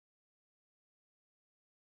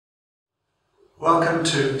Welcome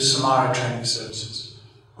to Samara Training Services.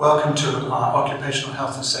 Welcome to our occupational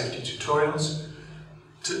health and safety tutorials.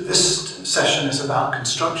 This session is about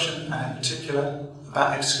construction and in particular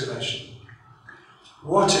about excavation.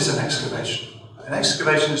 What is an excavation? An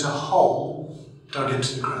excavation is a hole dug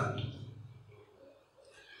into the ground.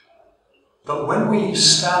 But when we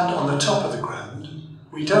stand on the top of the ground,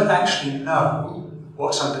 we don't actually know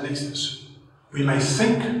what's underneath us. We may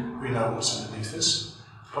think we know what's underneath us,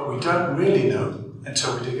 but we don't really know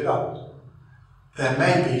until we dig it up. There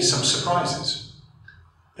may be some surprises.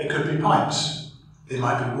 They could be pipes. They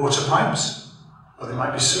might be water pipes, or they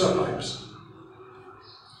might be sewer pipes.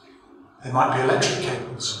 They might be electric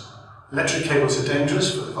cables. Electric cables are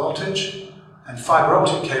dangerous for the voltage, and fibre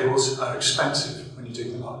optic cables are expensive when you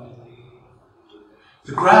dig them up.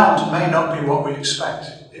 The ground may not be what we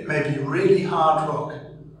expect. It may be really hard rock.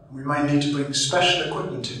 We may need to bring special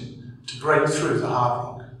equipment in to break through the hard rock.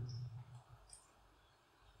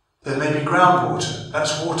 There may be groundwater.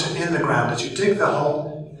 That's water in the ground. As you dig the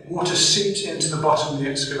hole, water seeps into the bottom of the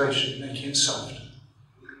excavation, making it soft.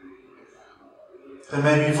 There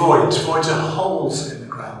may be voids. Voids are holes in the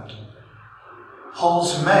ground.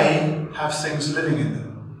 Holes may have things living in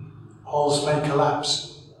them. Holes may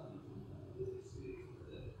collapse.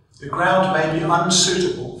 The ground may be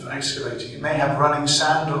unsuitable for excavating. It may have running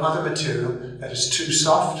sand or other material that is too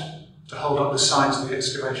soft to hold up the sides of the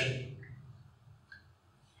excavation.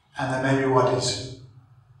 And there may be waddies.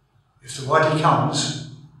 If the waddy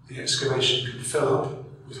comes, the excavation can fill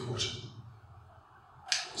up with water.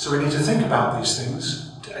 So we need to think about these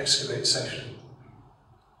things to excavate safely.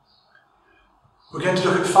 We're going to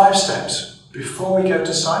look at 5 steps before we go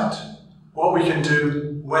to site, what we can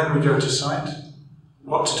do when we go to site,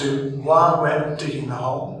 what to do while we're digging the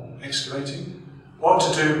hole, excavating, what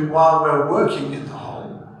to do while we're working in the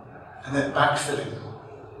hole, and then backfilling.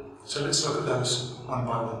 So let's look at those one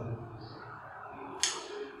by one.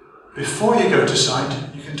 Before you go to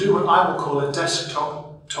site, you can do what I will call a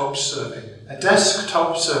desktop survey. A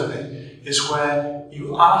desktop survey is where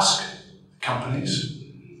you ask companies,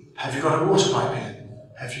 have you got a water pipe here?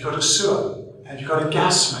 Have you got a sewer? Have you got a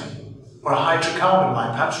gas main? Or a hydrocarbon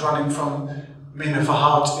line, perhaps running from Mina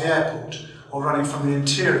Fahad to the airport, or running from the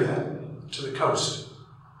interior to the coast.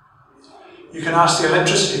 You can ask the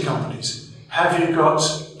electricity companies, have you got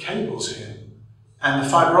cables here? And the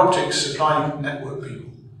fibre optics supply network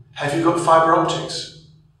people, have you got fibre optics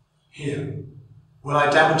here? Will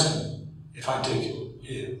I damage them if I dig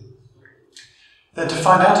here? Then to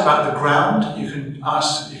find out about the ground, you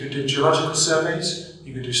can do geological surveys,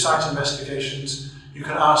 you can do site investigations, you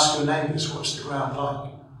can ask your neighbours what's the ground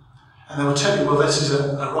like. And they will tell you, well, this is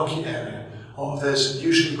a rocky area, or there's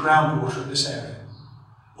usually groundwater in this area.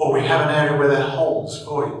 Or we have an area where there are holes,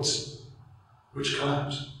 voids, which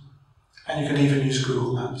collapse. And you can even use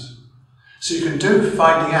Google Maps. So you can do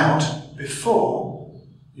finding out before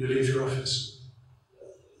you leave your office.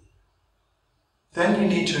 Then you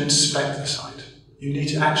need to inspect the site. You need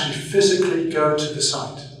to actually physically go to the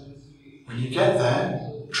site. When you get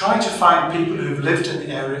there, try to find people who've lived in the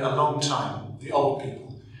area a long time, the old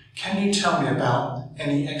people. Can you tell me about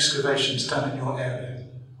any excavations done in your area?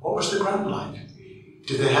 What was the ground like?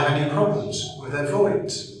 Did they have any problems? Were there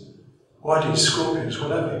voids? Waddies, scorpions,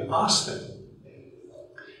 whatever? Ask them.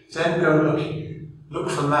 Then go looking. Look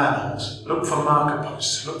for manholes, look for marker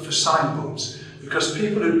posts, look for signboards, because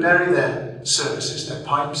people who bury their services, their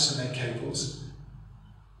pipes and their cables,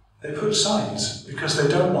 they put signs because they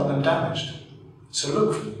don't want them damaged. So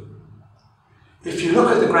look for them. If you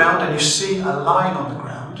look at the ground and you see a line on the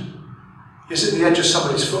ground, is it the edge of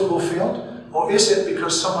somebody's football field? Or is it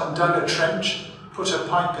because someone dug a trench, put a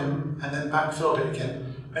pipe in, and then backfilled it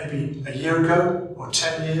again, maybe a year ago, or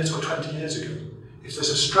 10 years, or 20 years ago? If there's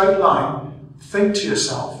a straight line, think to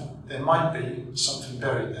yourself, there might be something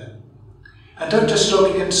buried there. And don't just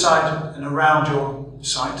look inside and around your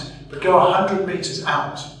site, but go 100 metres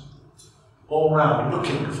out, all round,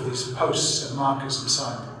 looking for these posts and markers and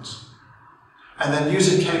signboards. And then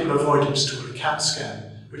use a cable avoidance tool, a CAT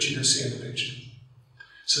scan, which you can see in the picture.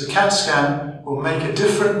 So the CAT scan will make a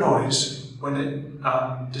different noise when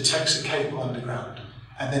it detects a cable underground.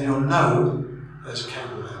 And then you'll know there's a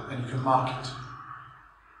cable there, and you can mark it.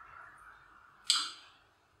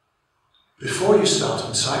 Before you start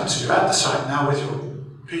on site, so you're at the site now with your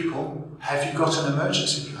people, have you got an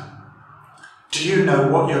emergency plan? Do you know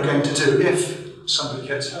what you're going to do if somebody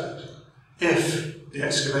gets hurt? If the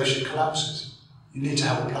excavation collapses? You need to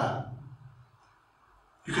have a plan.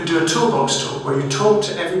 You can do a toolbox talk where you talk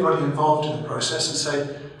to everybody involved in the process and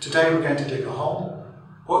say, today we're going to dig a hole.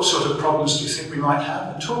 What sort of problems do you think we might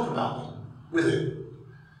have? And talk about them with it.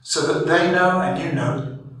 so that they know and you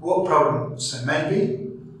know what problems there may be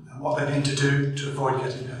and what they need to do to avoid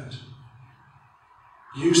getting hurt.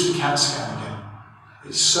 Use the CAT scan again.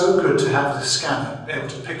 It's so good to have the scanner be able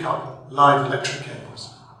to pick up live electric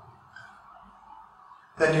cables.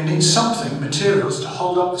 Then you need something, materials, to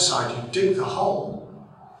hold up the side. You dig the hole,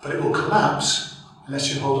 but it will collapse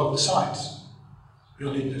unless you hold up the sides.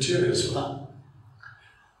 You'll need materials for that.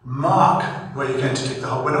 Mark where you're going to dig the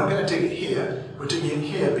hole. We're not going to dig it here, we're digging it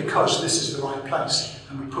here because this is the right place.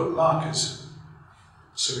 And we put markers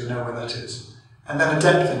so we know where that is. And then a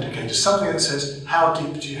depth indicator, something that says how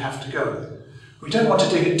deep do you have to go. We don't want to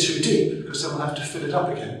dig it too deep because then we'll have to fill it up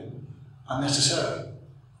again unnecessarily.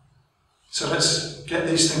 So let's get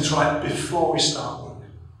these things right before we start work.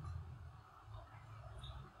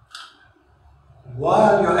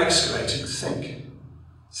 While you're excavating, think.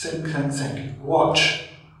 Watch.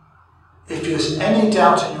 If there's any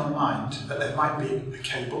doubt in your mind that there might be a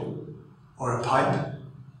cable or a pipe,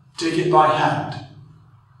 dig it by hand,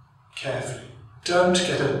 carefully. Don't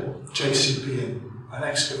get a JCB in, an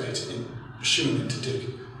excavator in, machine in to dig.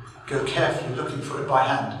 Go carefully looking for it by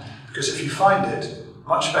hand, because if you find it,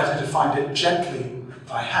 much better to find it gently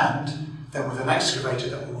by hand than with an excavator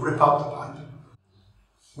that will rip up the pipe.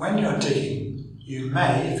 When you're digging, you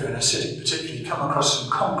may, if you're in a city particularly, come across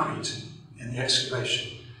some concrete in the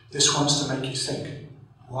excavation. This wants to make you think,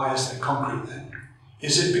 why is there concrete there?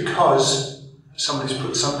 Is it because somebody's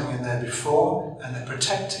put something in there before and they're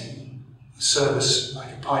protecting a service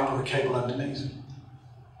like a pipe or a cable underneath?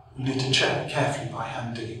 You need to check carefully by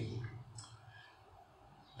hand digging.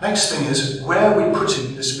 Next thing is, where are we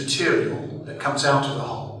putting this material that comes out of the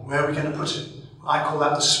hole? Where are we going to put it? I call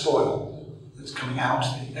that the spoil that's coming out,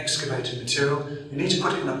 the excavated material. You need to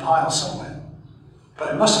put it in a pile somewhere.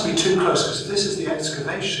 But it mustn't be too close, because if this is the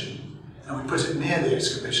excavation and we put it near the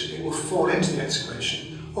excavation, it will fall into the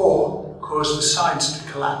excavation or cause the sides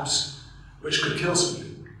to collapse, which could kill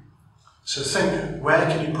somebody. So think, where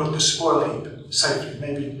can you put the spoil heap safely?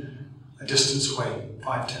 Maybe a distance away,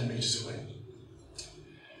 5-10 meters away.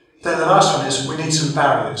 Then the last one is, we need some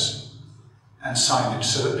barriers and signage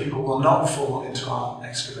so that people will not fall into our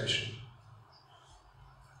excavation.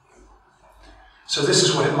 So this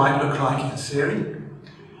is what it might look like in theory.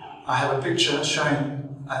 I have a picture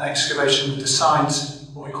showing an excavation with the sides,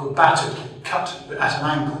 what we call battered, cut at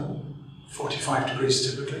an angle, 45 degrees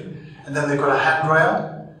typically, and then they've got a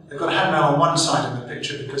handrail. They've got a handrail on one side in the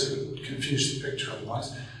picture because it would confuse the picture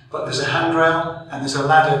otherwise, but there's a handrail and there's a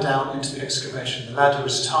ladder down into the excavation. The ladder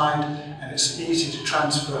is tied and it's easy to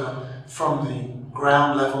transfer from the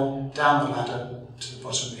ground level down the ladder to the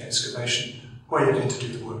bottom of the excavation where you're going to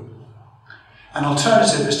do the work. An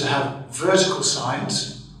alternative is to have vertical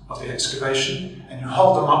sides of the excavation, and you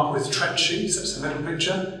hold them up with trench sheets, that's the middle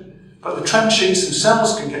picture, but the trench sheets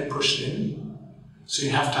themselves can get pushed in, so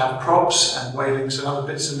you have to have props and wailings and other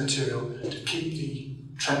bits of material to keep the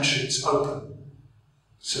trench sheets open,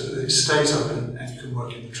 so that it stays open and you can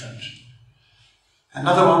work in the trench.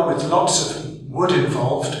 Another one with lots of wood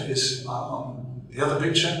involved is on the other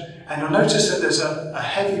picture, and you'll notice that there's a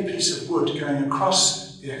heavy piece of wood going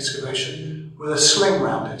across the excavation with a sling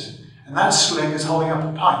round it, and that sling is holding up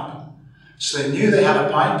a pipe. So they knew they had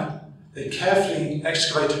a pipe, they carefully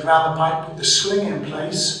excavated around the pipe, put the sling in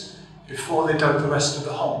place before they dug the rest of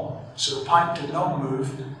the hole. So the pipe did not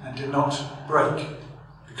move and did not break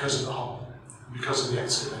because of the hole, because of the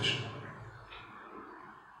excavation.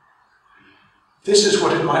 This is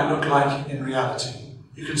what it might look like in reality.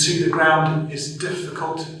 You can see the ground is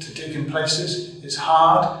difficult to dig in places, it's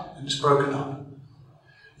hard and it's broken up.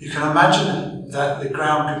 You can imagine that the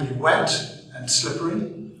ground could be wet and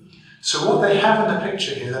slippery. So what they have in the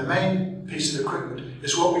picture here, the main piece of equipment,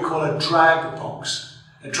 is what we call a drag box.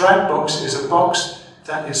 A drag box is a box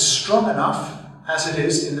that is strong enough, as it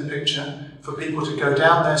is in the picture, for people to go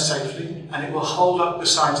down there safely, and it will hold up the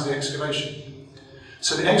sides of the excavation.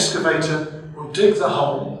 So the excavator will dig the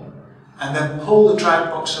hole and then pull the drag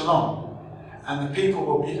box along, and the people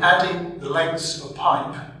will be adding the lengths of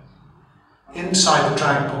pipe inside the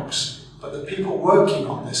drag box, but the people working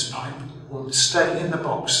on this pipe will stay in the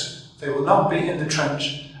box. They will not be in the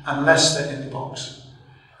trench unless they're in the box.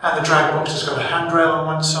 And the drag box has got a handrail on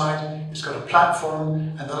one side, it's got a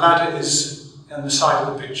platform, and the ladder is on the side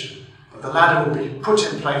of the picture. But the ladder will be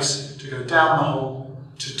put in place to go down the hole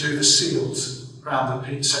to do the seals around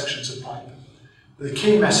the sections of pipe. But the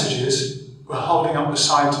key message is, we're holding up the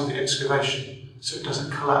sides of the excavation so it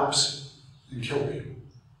doesn't collapse and kill people.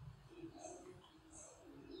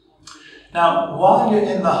 Now, while you're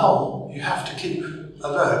in the hole, you have to keep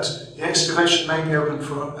alert. The excavation may be open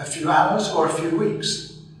for a few hours or a few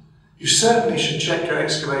weeks. You certainly should check your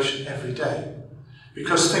excavation every day,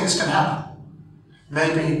 because things can happen.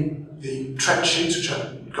 Maybe the trench sheets, which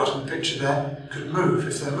I've got in the picture there, could move.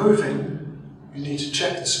 If they're moving, you need to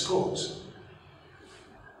check the supports.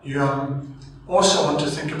 You also want to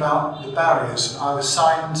think about the barriers. Are the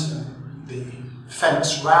signs and the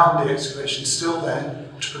fence round the excavation still there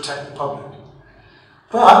to protect the public?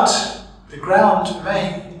 But the ground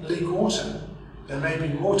may leak water. There may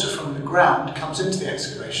be water from the ground comes into the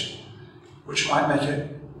excavation, which might make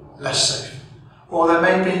it less safe. Or there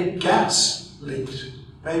may be gas leaked.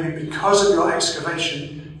 Maybe because of your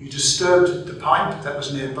excavation, you disturbed the pipe that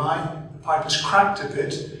was nearby, the pipe has cracked a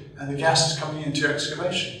bit, and the gas is coming into your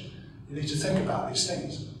excavation. You need to think about these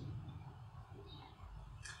things.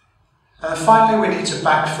 And finally, we need to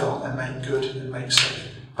backfill and make good and make safe.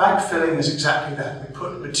 Backfilling is exactly that. We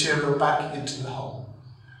put material back into the hole.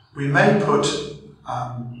 We may put,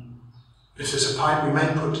 if there's a pipe, we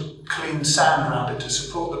may put clean sand around it to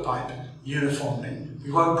support the pipe uniformly.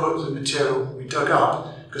 We won't put the material we dug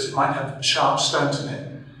up because it might have sharp stones in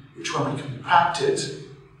it, which when we compact it,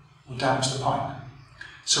 will damage the pipe.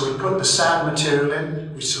 So we put the sand material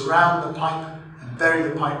in, we surround the pipe and bury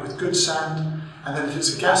the pipe with good sand, and then if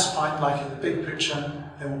it's a gas pipe, like in the big picture,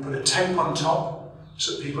 then we'll put a tape on top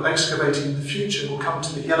so that people excavating in the future will come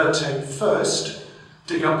to the yellow tape first,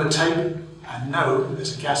 dig up the tape, and know that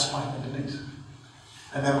there's a gas pipe underneath.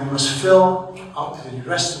 And then we must fill up the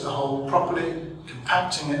rest of the hole properly,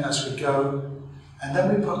 compacting it as we go, and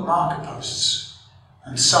then we put marker posts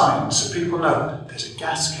and signs so people know there's a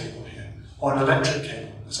gas cable here, or an electric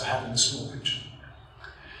cable, as I have in the small picture.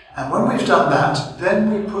 And when we've done that,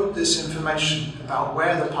 then we put this information about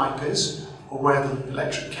where the pipe is, or where the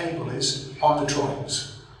electric cable is, on the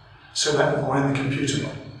drawings, so that, or in the computer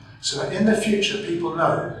model, so that in the future people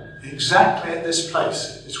know exactly at this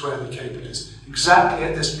place is where the cable is, exactly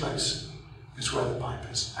at this place is where the pipe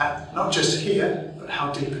is. And not just here, but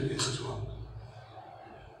how deep it is as well.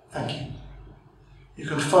 Thank you. You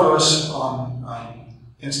can follow us on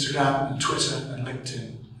Instagram and Twitter and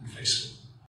LinkedIn and Facebook.